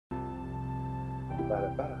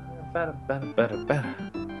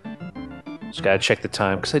Just gotta check the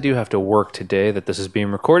time because I do have to work today that this is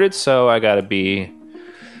being recorded, so I gotta be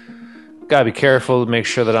careful to make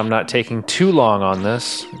sure that I'm not taking too long on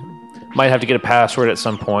this. Might have to get a password at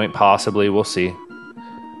some point, possibly. We'll see.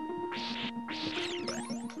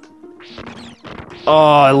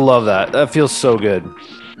 Oh, I love that. That feels so good.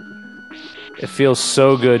 It feels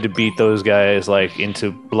so good to beat those guys like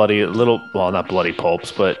into bloody little, well, not bloody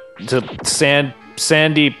pulps, but to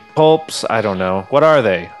sandy pulps. I don't know. What are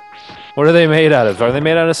they? What are they made out of? Are they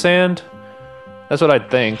made out of sand? That's what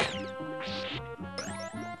I'd think.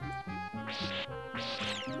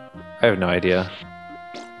 I have no idea.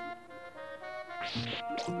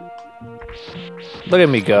 Look at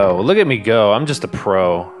me go. Look at me go. I'm just a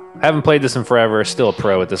pro. I haven't played this in forever. Still a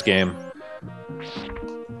pro at this game.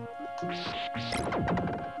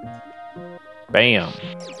 Bam.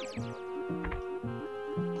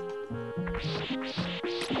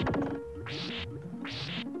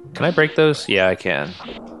 Can I break those? Yeah, I can.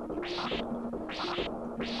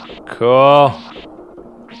 Cool.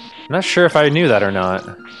 I'm not sure if I knew that or not.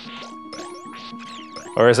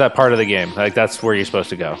 Or is that part of the game? Like, that's where you're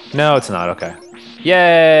supposed to go. No, it's not. Okay.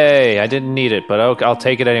 Yay! I didn't need it, but I'll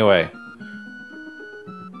take it anyway.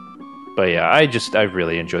 But yeah, I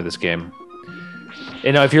really enjoy this game.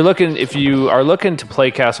 You know, if you are looking to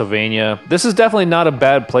play Castlevania, this is definitely not a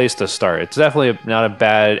bad place to start. It's definitely not a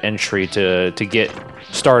bad entry to get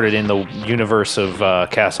started in the universe of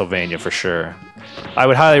Castlevania for sure. I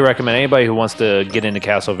would highly recommend anybody who wants to get into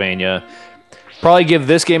Castlevania probably give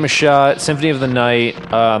this game a shot. Symphony of the Night,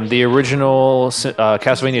 the original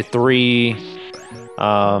Castlevania 3.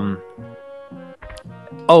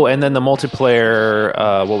 Oh, and then the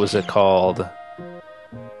multiplayer. What was it called?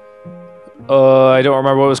 I don't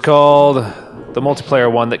remember what it was called. The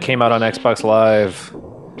multiplayer one that came out on Xbox Live.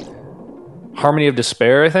 Harmony of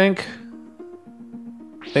Despair, I think.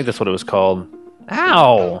 I think that's what it was called.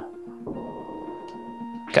 Ow!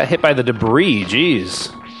 Got hit by the debris,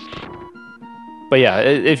 jeez. But yeah,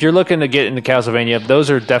 if you're looking to get into Castlevania, those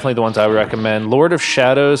are definitely the ones I would recommend. Lord of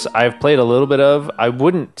Shadows, I've played a little bit of. I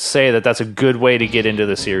wouldn't say that that's a good way to get into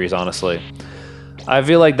the series, honestly. I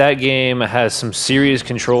feel like that game has some serious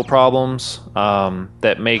control problems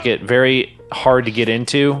that make it very hard to get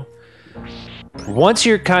into. Once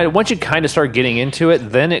you kind of start getting into it,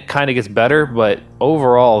 then it kind of gets better. But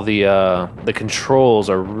overall, the controls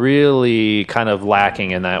are really kind of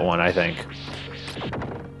lacking in that one, I think.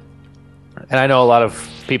 And I know a lot of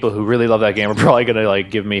people who really love that game are probably gonna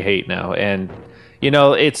like give me hate now. And you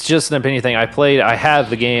know, it's just an opinion thing. I have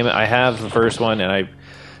the game, I have the first one, and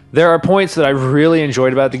there are points that I really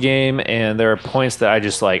enjoyed about the game, and there are points that I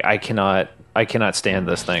just like I cannot stand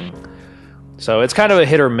this thing. So it's kind of a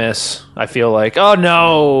hit or miss. I feel like, oh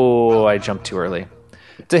no, I jumped too early.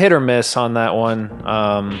 It's a hit or miss on that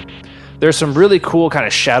one. There's some really cool kind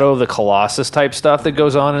of Shadow of the Colossus type stuff that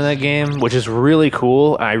goes on in that game, which is really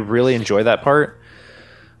cool. I really enjoy that part.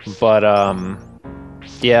 But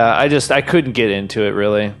yeah, I couldn't get into it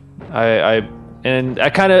really.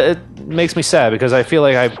 It makes me sad because I feel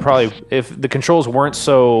like if the controls weren't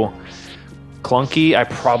so clunky, I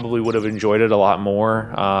probably would have enjoyed it a lot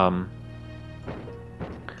more.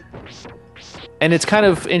 And it's kind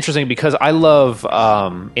of interesting because I love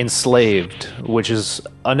Enslaved, which is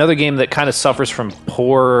another game that kind of suffers from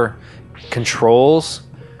poor controls,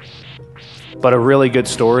 but a really good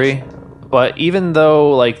story. But even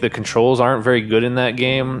though like the controls aren't very good in that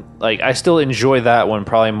game, like I still enjoy that one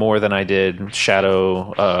probably more than I did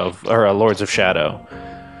Lords of Shadow.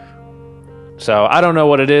 So I don't know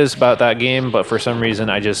what it is about that game, but for some reason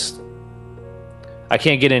I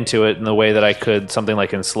can't get into it in the way that I could something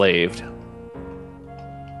like Enslaved.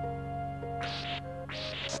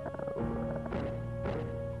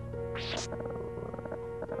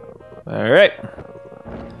 Alright.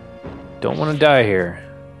 Don't want to die here.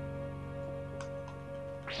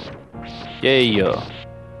 Yeah.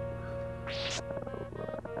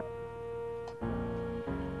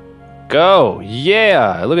 Go!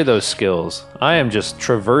 Yeah! Look at those skills. I am just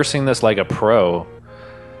traversing this like a pro.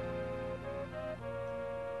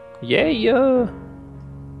 Yeah!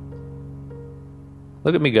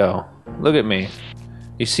 Look at me go. Look at me.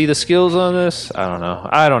 You see the skills on this?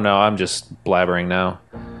 I don't know. I'm just blabbering now.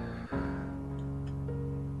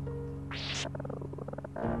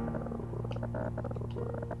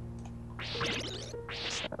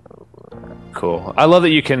 Cool. I love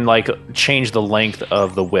that you can like change the length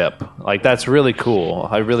of the whip. Like that's really cool.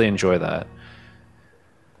 I really enjoy that.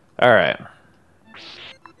 All right.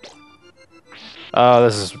 Oh,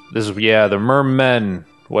 this is yeah, the mermen.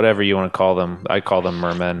 whatever you want to call them. I call them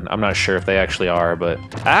mermen. I'm not sure if they actually are, but...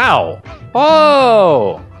 Ow!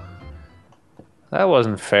 Oh! That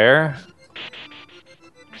wasn't fair.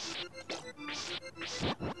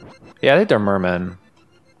 Yeah, I think they're mermen.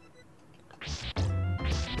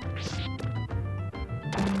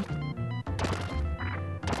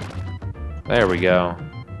 There we go.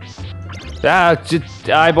 Ah,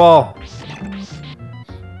 eyeball!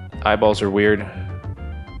 Eyeballs are weird.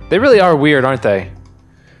 They really are weird, aren't they?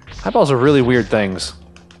 Eyeballs are really weird things.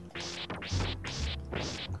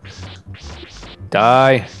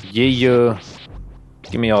 Die. Yeah.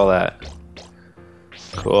 Give me all that.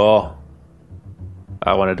 Cool.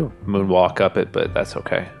 I wanted to moonwalk up it, but that's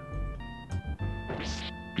okay.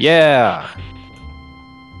 Yeah!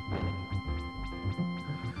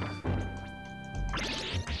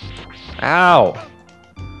 Ow!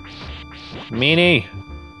 Meanie!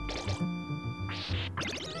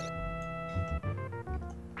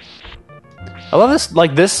 I love this,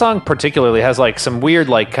 like, this song particularly has, like, some weird,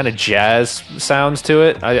 like, kind of jazz sounds to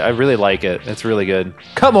it. I really like it. It's really good.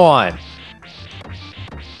 Come on!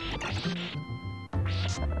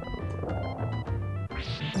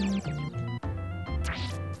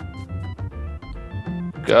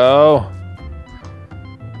 Go!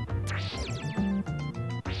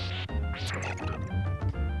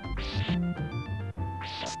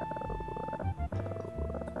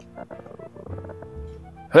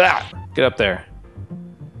 Ah! Get up there.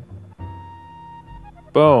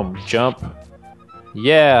 Boom. Jump.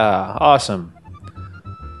 Yeah. Awesome.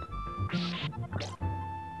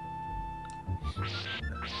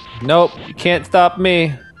 Nope. You can't stop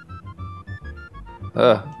me.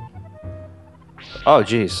 Oh,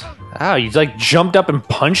 jeez. Ow, you like jumped up and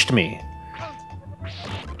punched me.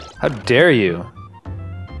 How dare you?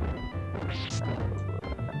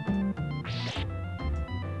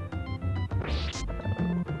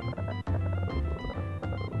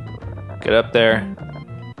 Get up there.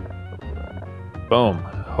 Boom.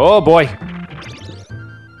 Oh boy.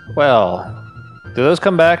 Well, do those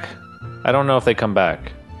come back? I don't know if they come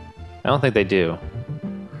back. I don't think they do.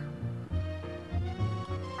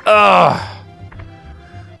 Ugh.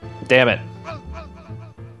 Damn it.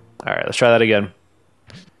 Alright, let's try that again.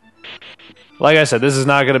 Like I said, this is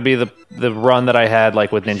not going to be the run that I had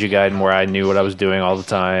like with Ninja Gaiden where I knew what I was doing all the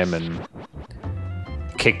time and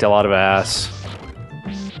kicked a lot of ass.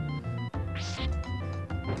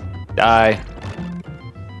 Die.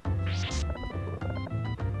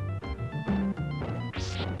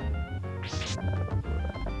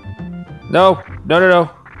 No. No, no, no.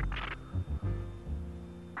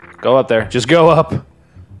 Go up there. Just go up.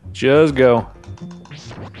 Just go.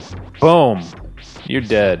 Boom. You're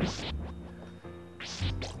dead.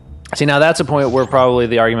 See, now that's a point where probably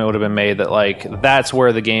the argument would have been made that, like, that's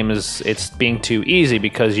where the game is, it's being too easy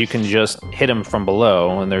because you can just hit him from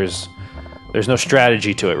below and there's no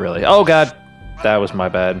strategy to it, really. Oh, God. That was my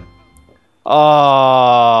bad.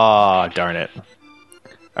 Oh, darn it.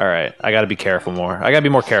 Alright, I gotta be careful more. I gotta be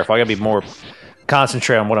more careful. I gotta be more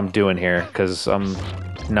concentrate on what I'm doing here because I'm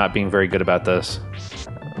not being very good about this.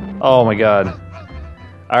 Oh, my God.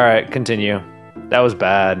 Alright, continue. That was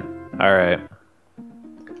bad. Alright.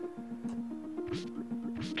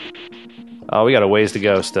 Oh, we got a ways to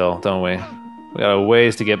go still, don't we? We got a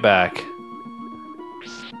ways to get back.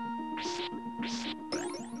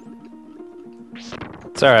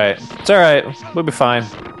 It's alright. It's alright. We'll be fine.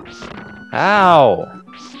 Ow!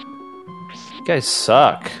 You guys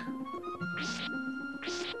suck.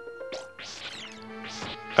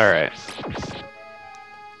 Alright.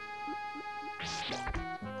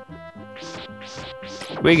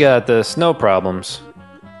 We got this. No problems.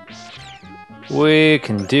 We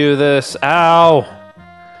can do this. Ow!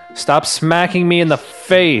 Stop smacking me in the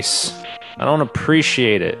face. I don't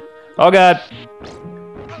appreciate it. Oh, God.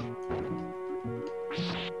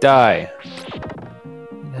 Die.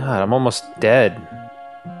 God, I'm almost dead.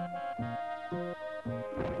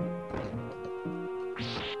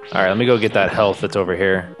 Alright, let me go get that health that's over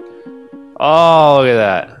here. Oh, look at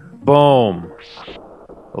that. Boom.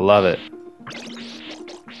 Love it.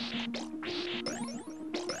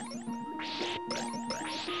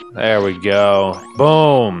 There we go.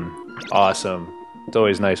 Boom. Awesome. It's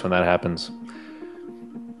always nice when that happens.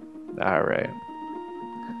 Alright.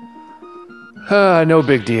 No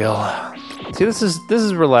big deal. See, this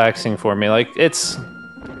is relaxing for me. Like, it's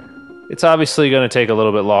obviously going to take a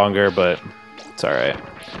little bit longer, but it's alright.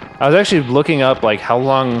 I was actually looking up, like, how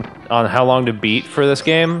long to beat for this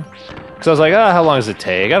game. Because I was like, how long does it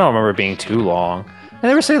take? I don't remember it being too long. And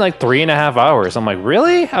they were saying, like, 3.5 hours. I'm like,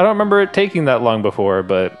 really? I don't remember it taking that long before,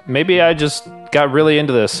 but maybe I just got really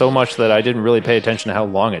into this so much that I didn't really pay attention to how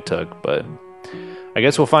long it took, but I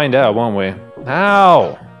guess we'll find out, won't we?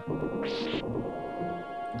 Ow!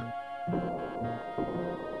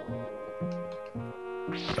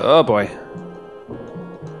 Oh boy.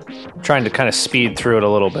 I'm trying to kind of speed through it a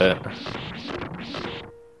little bit.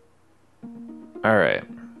 Alright.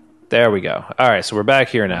 There we go. Alright, so we're back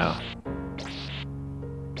here now.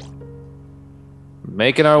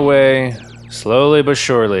 Making our way, slowly but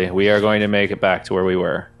surely, we are going to make it back to where we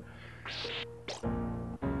were.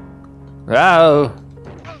 Oh!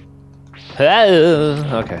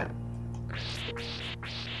 Okay.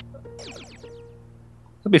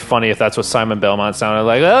 It'd be funny if that's what Simon Belmont sounded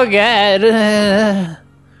like. Oh god!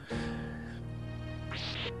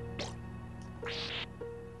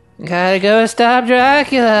 Gotta go stop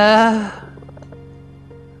Dracula!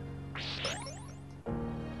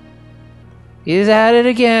 He's at it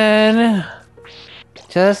again!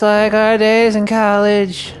 Just like our days in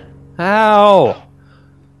college. Ow!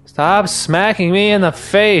 Stop smacking me in the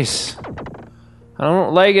face! I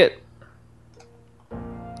don't like it.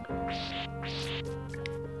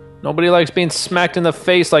 Nobody likes being smacked in the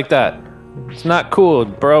face like that. It's not cool,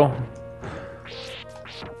 bro.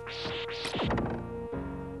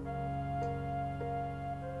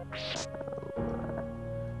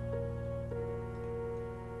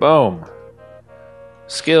 Boom.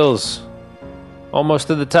 Skills. Almost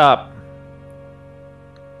to the top.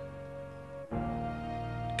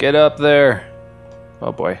 Get up there.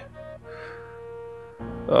 Oh boy.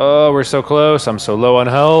 Oh, we're so close. I'm so low on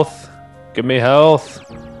health. Give me health.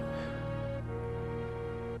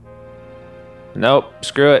 Nope,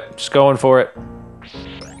 screw it. Just going for it.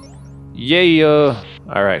 Yeah.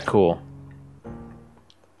 Alright, cool.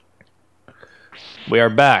 We are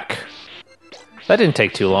back. That didn't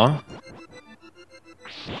take too long.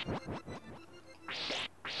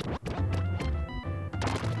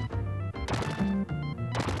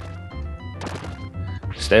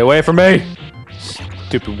 Stay away from me!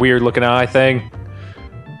 Stupid weird looking eye thing.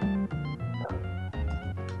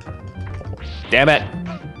 Damn it!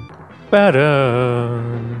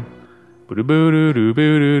 Ba-dum.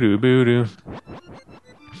 Boo-doo-boo-doo-doo-boo-doo-boo-doo.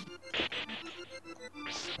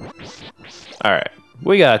 Alright,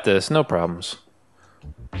 we got this, no problems.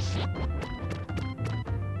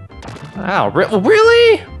 Ow,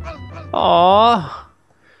 really? Aww.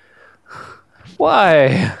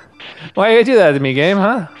 Why? Why you gotta do that to me, game,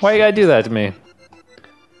 huh? Why you gotta do that to me?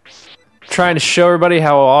 Trying to show everybody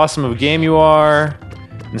how awesome of a game you are.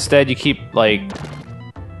 Instead, you keep, like,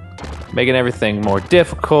 making everything more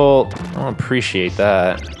difficult. I don't appreciate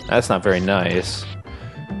that. That's not very nice.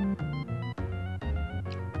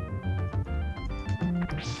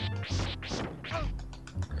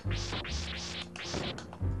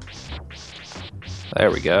 There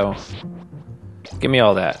we go. Give me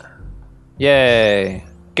all that. Yay!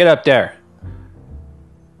 Get up there!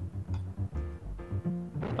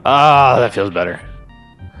 Ah, that feels better.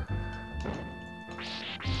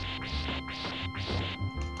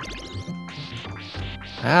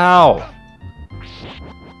 Ow!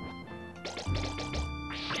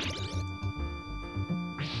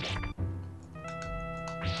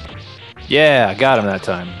 Yeah, I got him that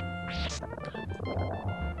time.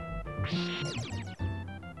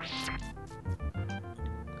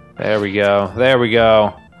 There we go. There we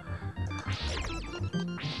go.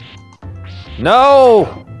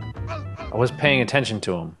 No! I was paying attention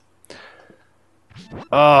to him.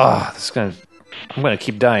 Oh, this is gonna... I'm gonna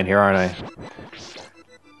keep dying here, aren't I?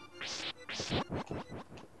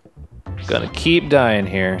 Gonna keep dying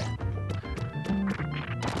here.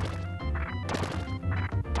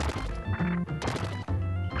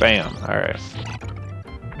 Bam. Alright.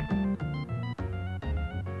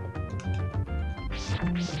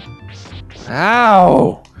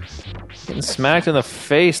 Ow! Getting smacked in the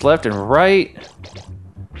face left and right.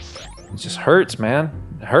 It just hurts,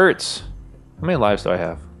 man. It hurts. How many lives do I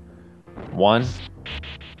have? 1.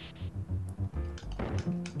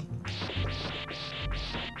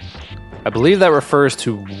 I believe that refers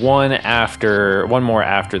to one more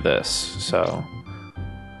after this, so.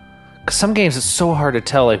 Cause some games it's so hard to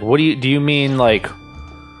tell, like, what do you mean like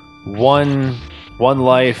one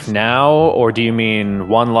life now, or do you mean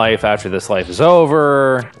one life after this life is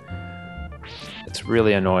over? It's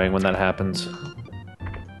really annoying when that happens.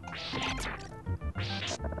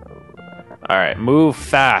 Alright, move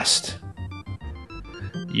fast.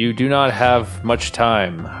 You do not have much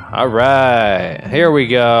time. Alright, here we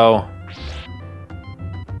go.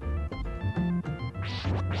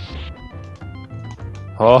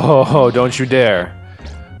 Oh, don't you dare.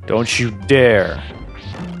 Don't you dare.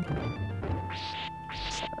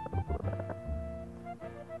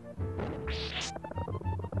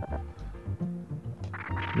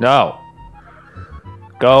 No.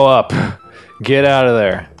 Go up. Get out of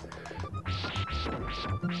there.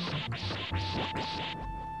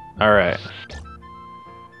 Alright.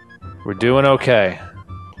 We're doing okay.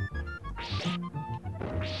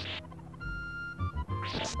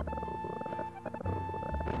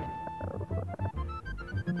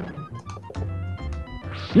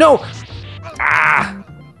 No! Ah!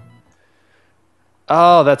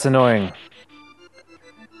 Oh, that's annoying.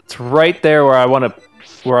 It's right there where I want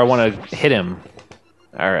to hit him.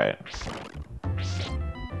 All right.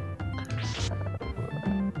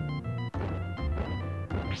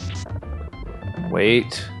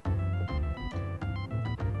 Wait.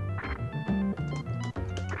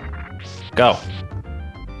 Go.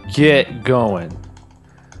 Get going.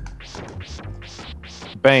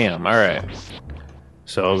 Bam. All right.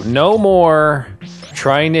 So no more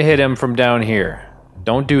trying to hit him from down here.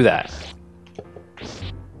 Don't do that.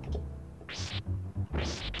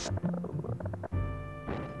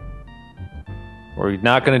 We're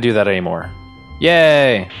not going to do that anymore.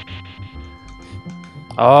 Yay!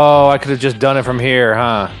 Oh, I could have just done it from here,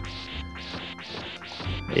 huh?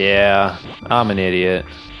 Yeah, I'm an idiot.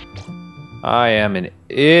 I am an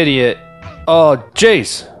idiot. Oh,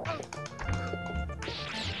 jeez!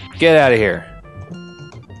 Get out of here.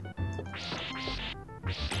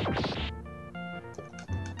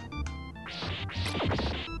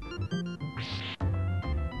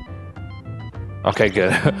 Okay,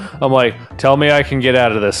 good. I'm like, tell me I can get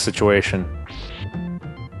out of this situation.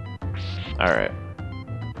 Alright.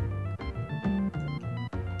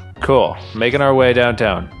 Cool. Making our way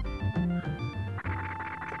downtown.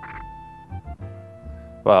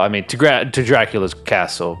 Well, I mean, to Dracula's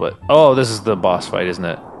castle, but... Oh, this is the boss fight, isn't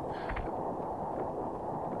it?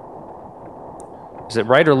 Is it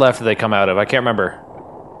right or left that they come out of? I can't remember.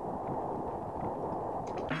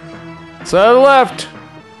 It's out of the left!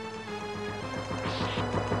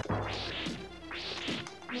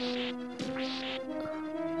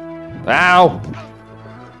 Ow!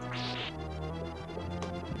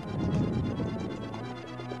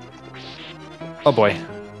 Oh boy.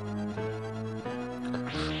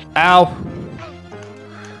 Ow!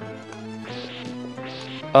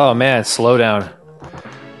 Oh man, slow down.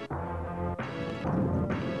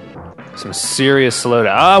 Some serious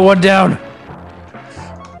slowdown. Ah, one down!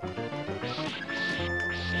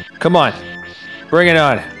 Come on. Bring it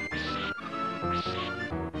on.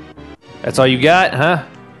 That's all you got, huh?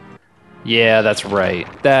 Yeah, that's right.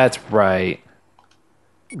 That's right.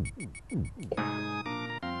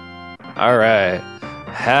 Alright.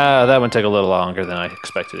 That one took a little longer than I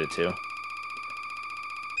expected it to.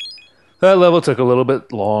 That level took a little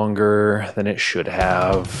bit longer than it should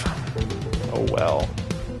have. Oh well.